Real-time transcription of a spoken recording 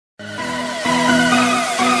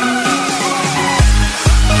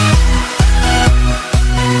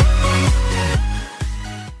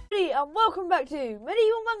and welcome back to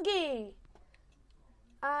MedievalMonkey.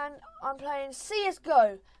 And I'm playing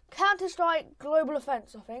CSGO, Counter-Strike Global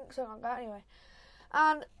Offense, I think, something like that anyway.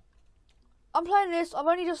 And I'm playing this, I've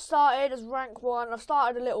only just started as rank 1, I've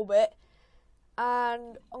started a little bit.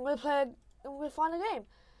 And I'm going to find a game.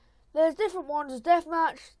 There's different ones, there's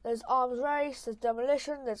Deathmatch, there's Arms Race, there's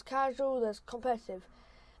Demolition, there's Casual, there's Competitive.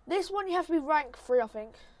 This one you have to be rank 3, I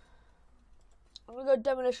think. I'm going to go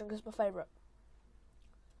Demolition because it's my favourite.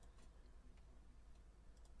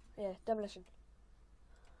 Yeah, Demolition.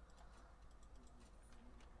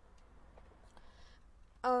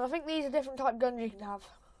 And I think these are different type guns you can have.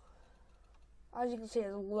 As you can see,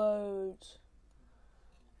 there's loads.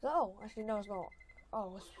 Oh, actually no, it's not.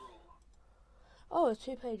 Oh, there's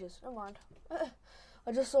 2 pages. Never mind.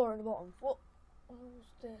 I just saw it at the bottom. What was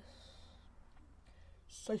this?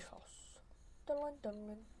 Safe house.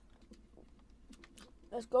 Dun-dun-dun.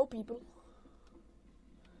 Let's go, people.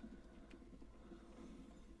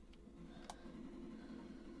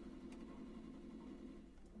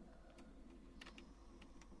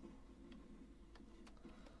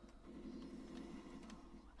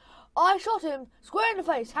 I shot him square in the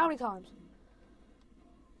face. How many times?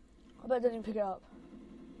 I bet I didn't even pick it up.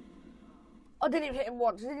 I didn't even hit him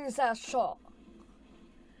once. I didn't even say I shot.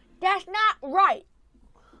 That's not right.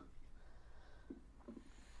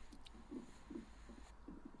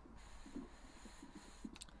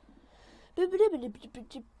 I'm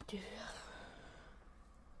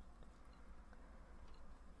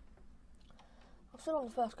still on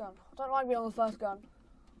the first gun. I don't like being on the first gun.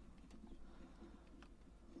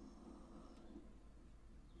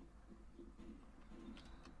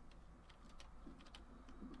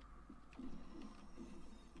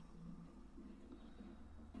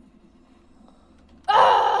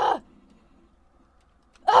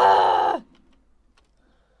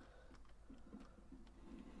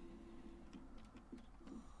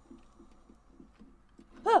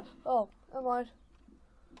 Oh, never mind.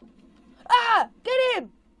 Ah! Get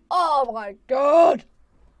him! Oh my god!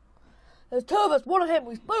 There's 2 of us, one of him,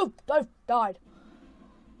 we both died.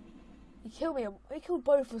 He killed me, he killed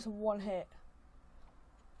both of us in 1 hit.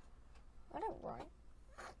 I don't right.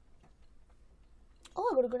 Oh,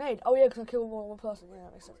 I got a grenade. Oh yeah, because I killed more than 1 person. Yeah,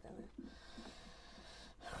 that makes sense down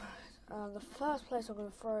there. And the first place I'm going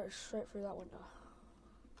to throw it straight through that window.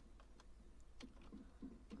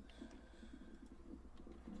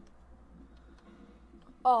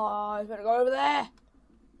 Oh, he's gonna go over there.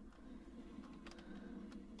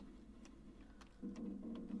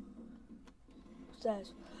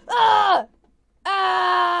 Stairs. Ah!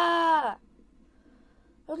 Ah!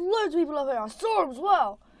 There's loads of people up here. I saw them as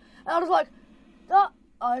well. And I was like, that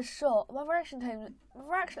I shot. My reaction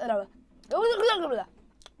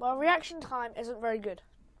time isn't very good.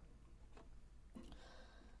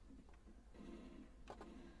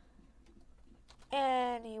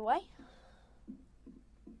 Anyway.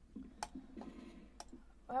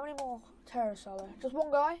 How many more terrorists are there? Just 1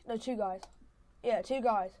 guy? No, 2 guys. Yeah, 2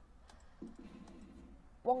 guys.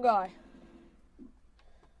 1 guy.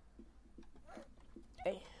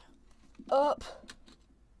 Hey. Up.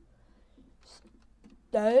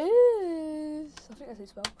 Stairs. I think that's his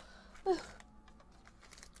spell.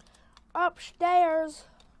 Upstairs.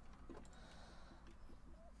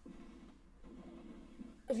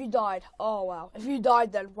 If you died. Oh, wow. If you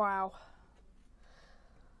died then, wow.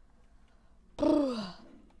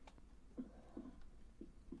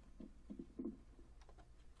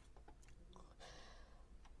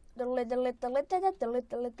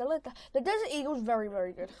 The Desert Eagle is very,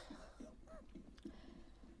 very good.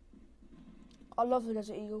 I love the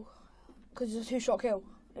Desert Eagle because it's a 2-shot kill,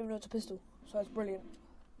 even though it's a pistol, so it's brilliant.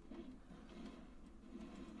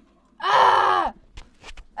 Ah!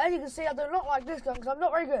 As you can see, I do not like this gun because I'm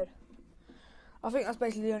not very good. I think that's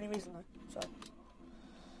basically the only reason though. So,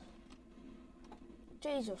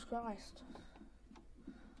 Jesus Christ.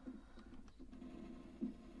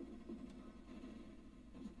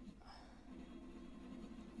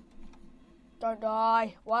 Don't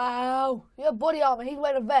die. Wow. You have body armor. He's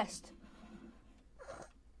wearing a vest.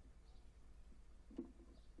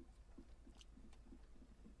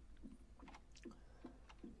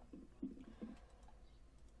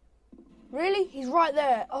 Really? He's right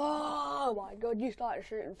there. Oh my god, you started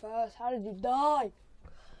shooting first. How did you die?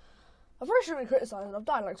 I've really shouldn't be criticising. I've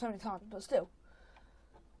died like so many times, but still.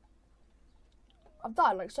 I've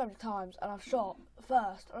died like so many times and I've shot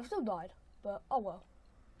first and I've still died. But oh well.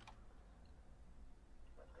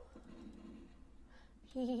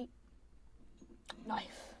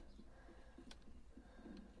 Knife.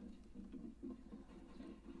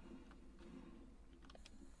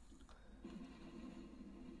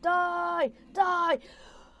 Die! Die! Die!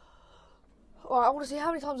 Alright, I want to see how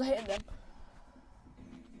many times I hit them.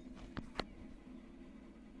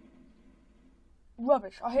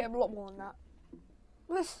 Rubbish. I hit him a lot more than that.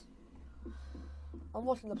 This. I'm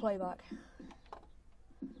watching the playback.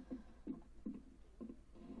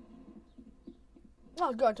 I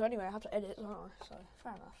was going to anyway. I have to edit, don't I? So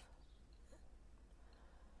fair enough.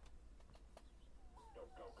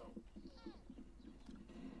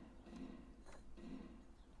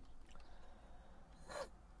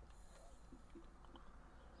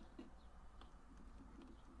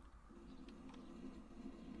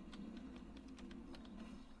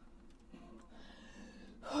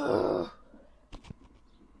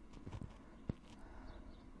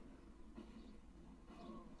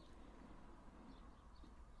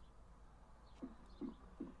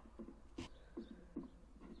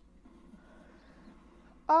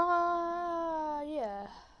 Yeah.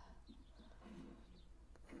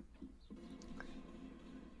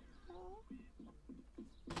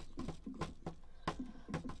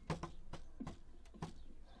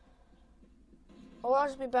 Oh, I'll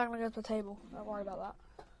just be banging against the table. Don't worry about that.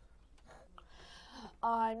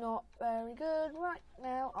 I'm not very good right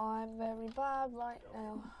now. I'm very bad right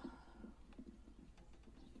now.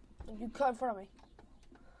 You cut in front of me.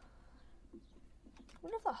 I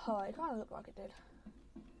wonder if that hurt. It kind of looked like it did.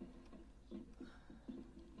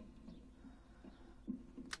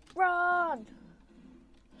 Run!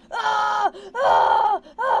 Ah! Ah!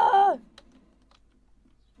 Ah!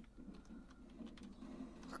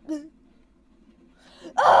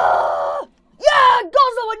 Ah! Yeah!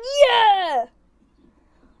 Got someone! Yeah!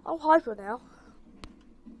 I'm hyper now.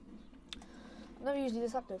 I'm never usually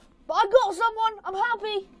this active. But I got someone! I'm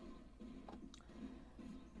happy!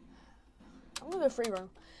 I'm gonna go free roam.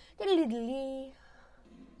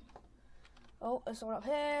 Oh, there's someone up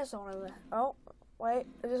here, someone over there. Oh, wait,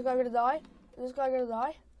 is this guy gonna die? Is this guy gonna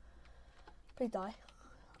die? Please die.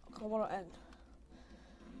 I want to end.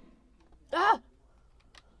 Ah!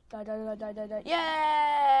 Die, die, die, die, die, die.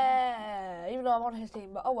 Yeah! Even though I'm on his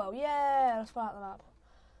team, but oh well, yeah! Let's fly out the map.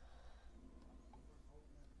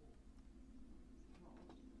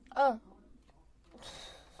 Oh.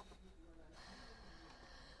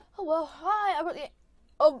 Oh well, hi, I got the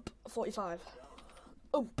 45.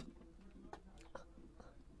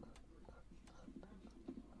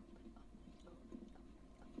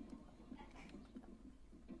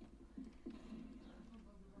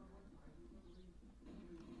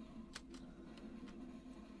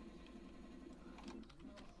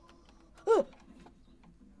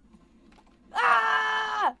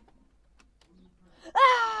 Ah!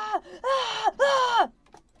 Ah! Ah! Ah!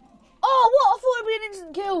 Oh, what? I thought it'd be an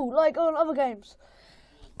instant kill, like on other games.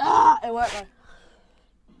 Ah! It worked though.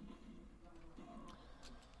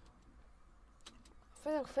 I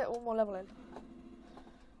think I can fit one more level in.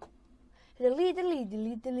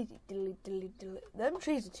 Them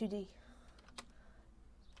trees are 2D.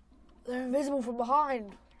 They're invisible from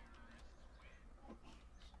behind.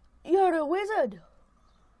 You're a wizard.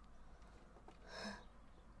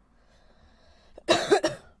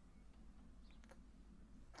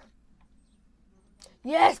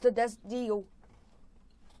 Yes, the deagle.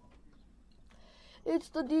 It's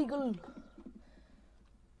the deagle.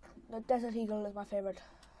 The desert eagle is my favourite.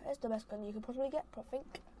 It's the best gun you can possibly get, I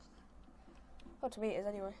think. Well, to me it is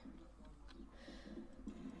anyway.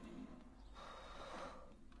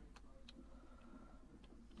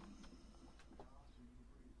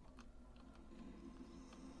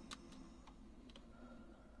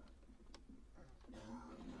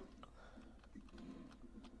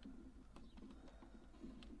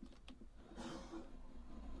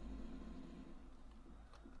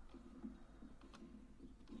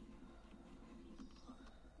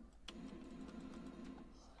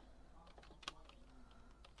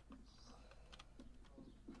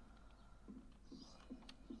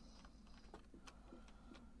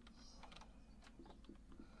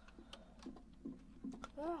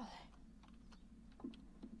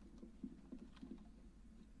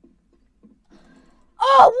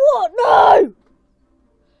 Oh, what? No!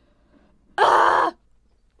 Ah!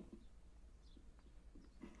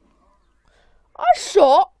 I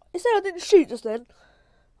shot. You said I didn't shoot just then.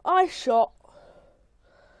 I shot.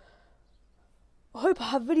 I hope I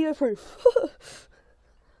have video proof.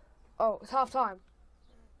 Oh, it's half time.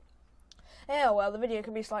 Yeah, well, the video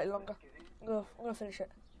can be slightly longer. I'm gonna finish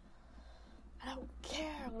it. I don't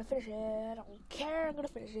care, I'm gonna finish it. I don't care, I'm gonna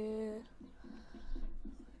finish it.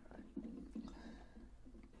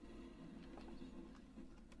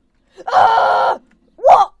 Ah!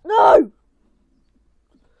 What? No!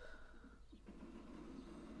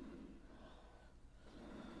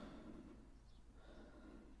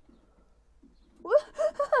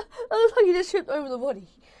 over the body.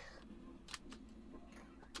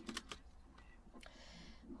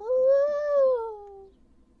 Woo!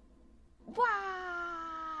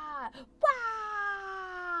 Wah!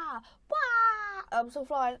 Wah! Wah! I'm still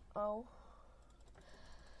flying. Oh.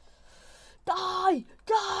 Die!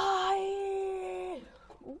 Die!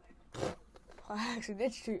 Ooh. I actually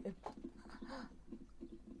did shoot him.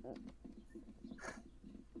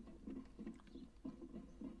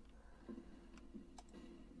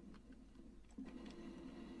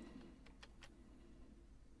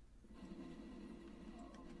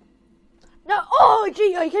 No! Oh,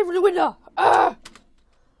 gee! He came from the window! Watch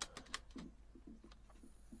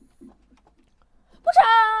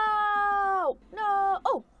out! No!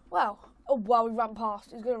 Oh, wow. Oh, wow, we ran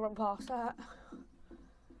past. He's going to run past that.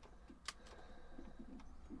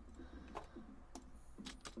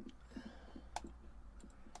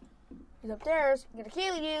 He's upstairs. I'm going to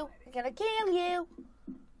kill you. I'm going to kill you.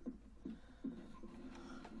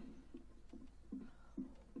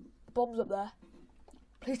 Bomb's up there.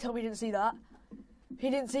 Please tell me he didn't see that.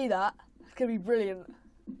 He didn't see that. It's going to be brilliant.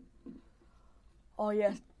 Oh,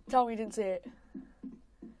 yes. Tell me you didn't see it.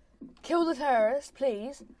 Kill the terrorist,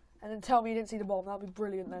 please. And then tell me you didn't see the bomb. That would be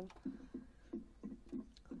brilliant then.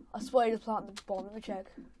 I swear he just planted the bomb. Let me check.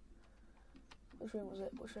 Which room was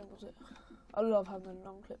it? Which room was it? I love having a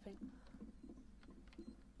long clip thing.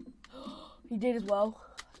 He did as well.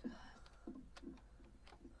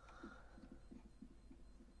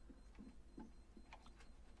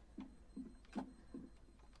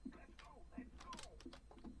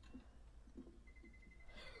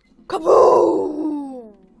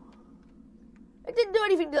 Kaboom! It didn't do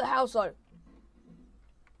anything to the house though.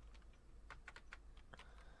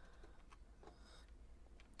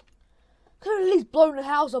 Could have at least blown the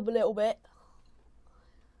house up a little bit.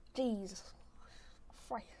 Jesus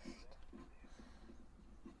Christ.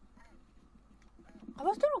 Have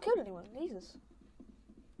I still not killed anyone? Jesus.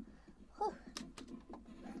 Huh.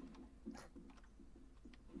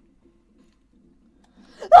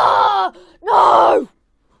 Ah! No!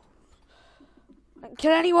 I didn't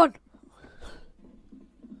kill anyone.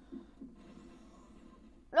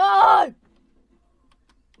 No!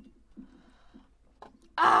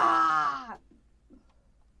 Ah!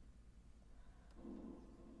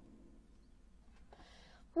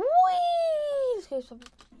 Whee! Let's go some.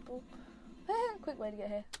 Quick way to get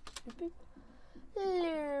here. Boop,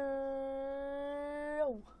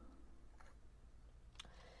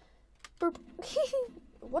 boop.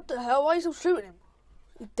 What the hell? Why are you still shooting him?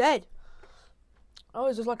 He's dead. Oh,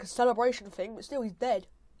 it's just like a celebration thing, but still, he's dead.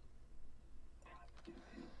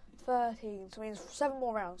 13, so it means 7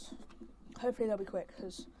 more rounds. Hopefully they'll be quick,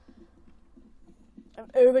 because I'm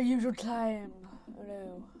over usual time. Oh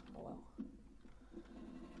no. Oh well.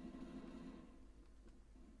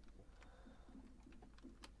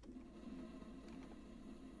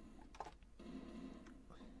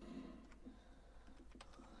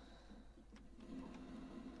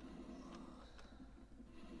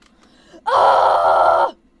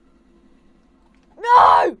 Ah!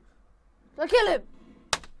 No! Did I kill him?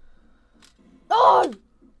 No!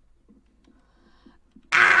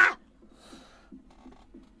 Ah!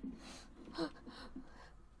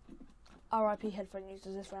 R.I.P. headphone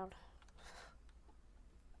users this round.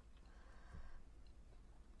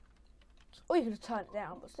 Or you could have turned it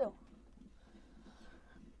down, but still.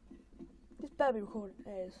 This better be recording.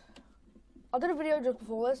 It is. I did a video just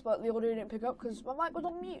before this, but the audio didn't pick up because my mic was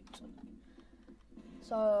on mute.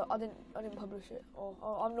 So I didn't publish it, or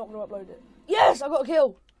I'm not going to upload it. Yes, I got a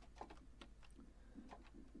kill.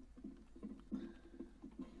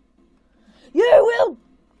 You will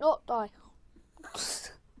not die.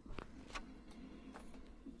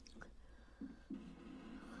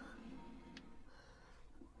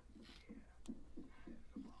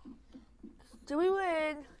 Do we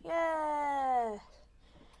win? Yeah.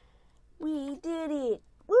 We did it.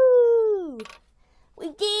 Woo!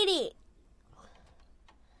 We did it.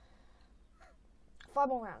 5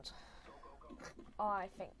 more rounds, I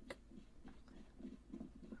think.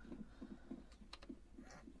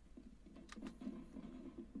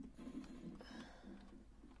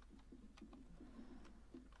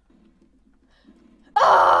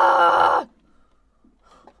 Ah!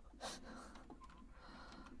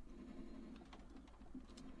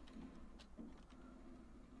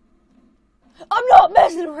 I'm not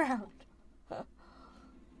messing around.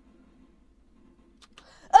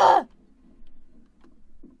 Ah!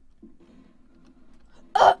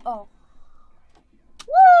 Oh.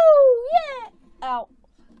 Woo! Yeah! Ow.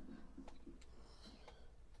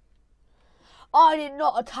 I did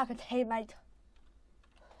not attack a teammate.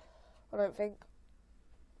 I don't think.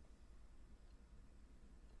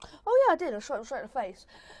 I did. I shot him straight in the face.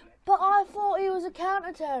 But I thought he was a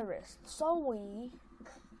counter-terrorist. So we...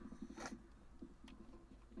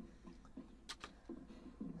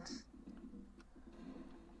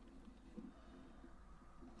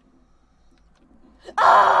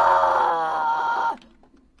 Ah!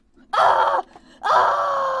 Ah!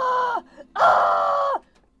 Ah! Ah!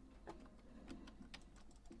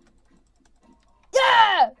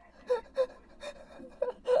 Yeah!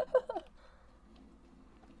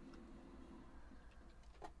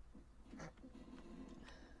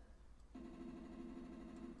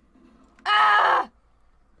 Ah!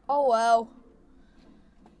 Oh well.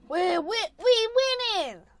 We're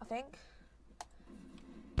winning, I think.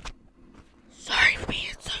 Sorry for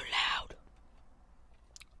being so loud.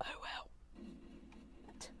 Oh well.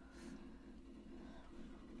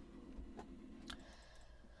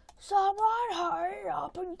 Someone hurry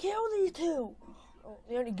up and kill these two. Oh,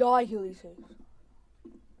 the only guy kill these two.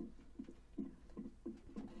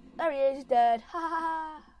 There he is, he's dead. Ha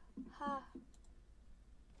ha ha.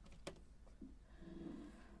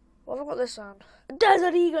 What have I got this sound? A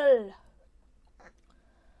desert eagle!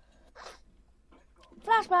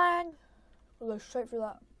 Flashbang! We'll go straight through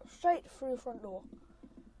that. Straight through the front door.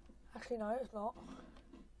 Actually, no, it's not.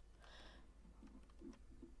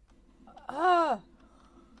 Ah!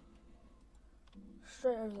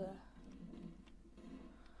 Straight over there.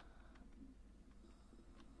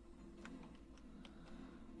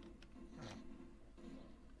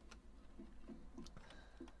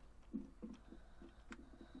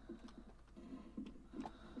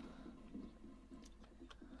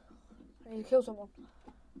 I need to kill someone.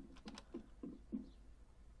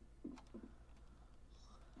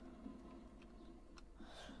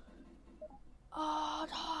 Oh,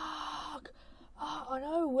 dog! Oh, I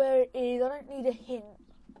know where it is. I don't need a hint.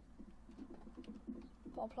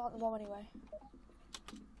 But I'll plant the bomb anyway.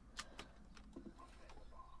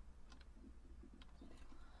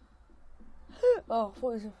 Oh, I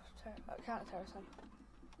thought it was a counter-terrorist then.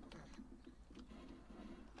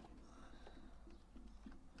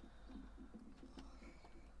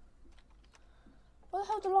 Where the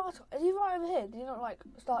hell did the last one? Is he right over here? Did he not like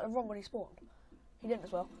start to run when he spawned? He didn't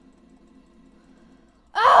as well.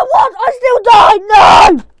 Ah, what? I still died!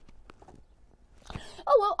 No!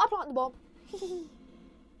 Oh well, I planted the bomb.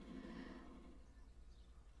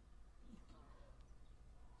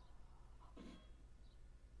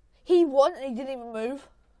 He won and he didn't even move.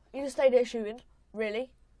 He just stayed there shooting.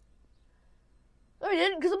 Really? No, he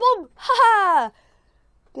didn't, because the bomb! Ha ha!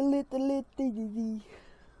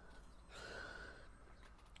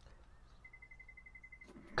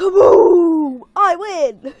 Kaboom! I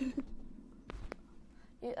win!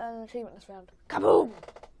 An achievement this round. Kaboom!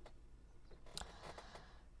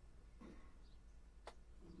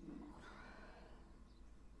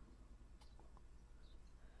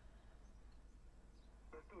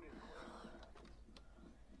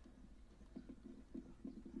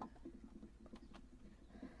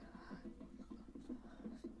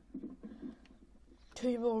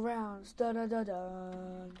 Two more rounds. Da da da da.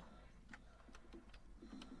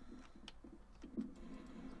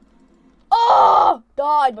 Oh!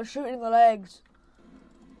 Died by shooting in the legs.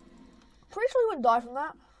 Pretty sure he wouldn't die from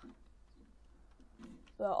that.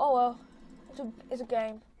 But, oh well. It's a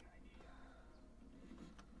game.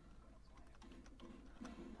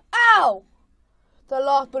 Ow! The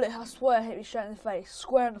last bullet, I swear, hit me straight in the face.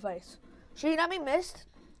 Square in the face. Shooting at me, missed.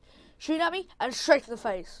 Shooting at me, and straight in the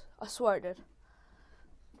face. I swear it did.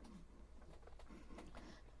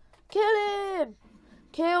 Kill him!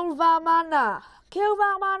 Kill Vamana! Kill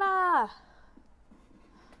Vamana!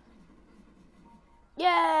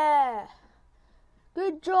 Yeah!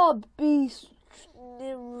 Good job, Beast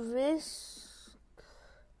Nervous.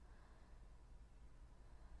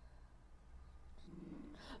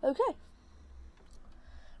 Okay.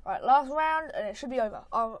 Right, last round, and it should be over.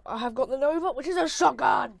 I have got the Nova, which is a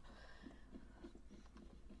shotgun!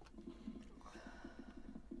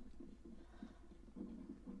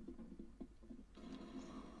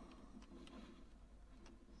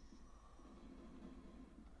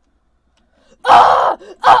 Ah!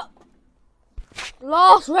 Ah!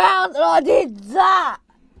 Last round and I did that!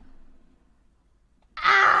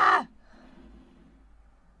 Ah!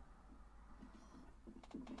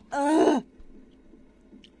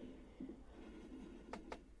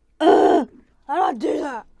 How did I do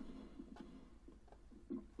that?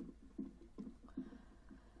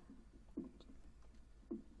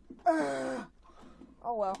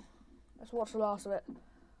 Oh well. Let's watch the last of it.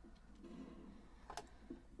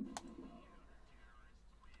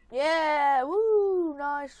 Yeah, woo,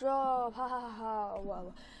 nice job, ha ha ha,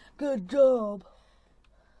 well, good job.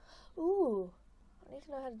 Ooh, I need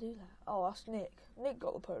to know how to do that. Oh, that's Nick. Nick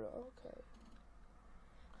got the polo. Okay.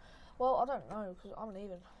 Well, I don't know because I'm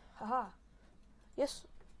leaving. Haha. Yes.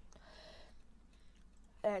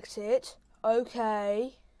 Exit.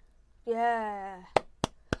 Okay. Yeah.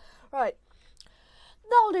 Right.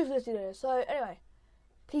 That'll do for this video. So anyway,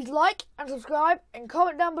 please like and subscribe and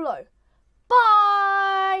comment down below. Bye.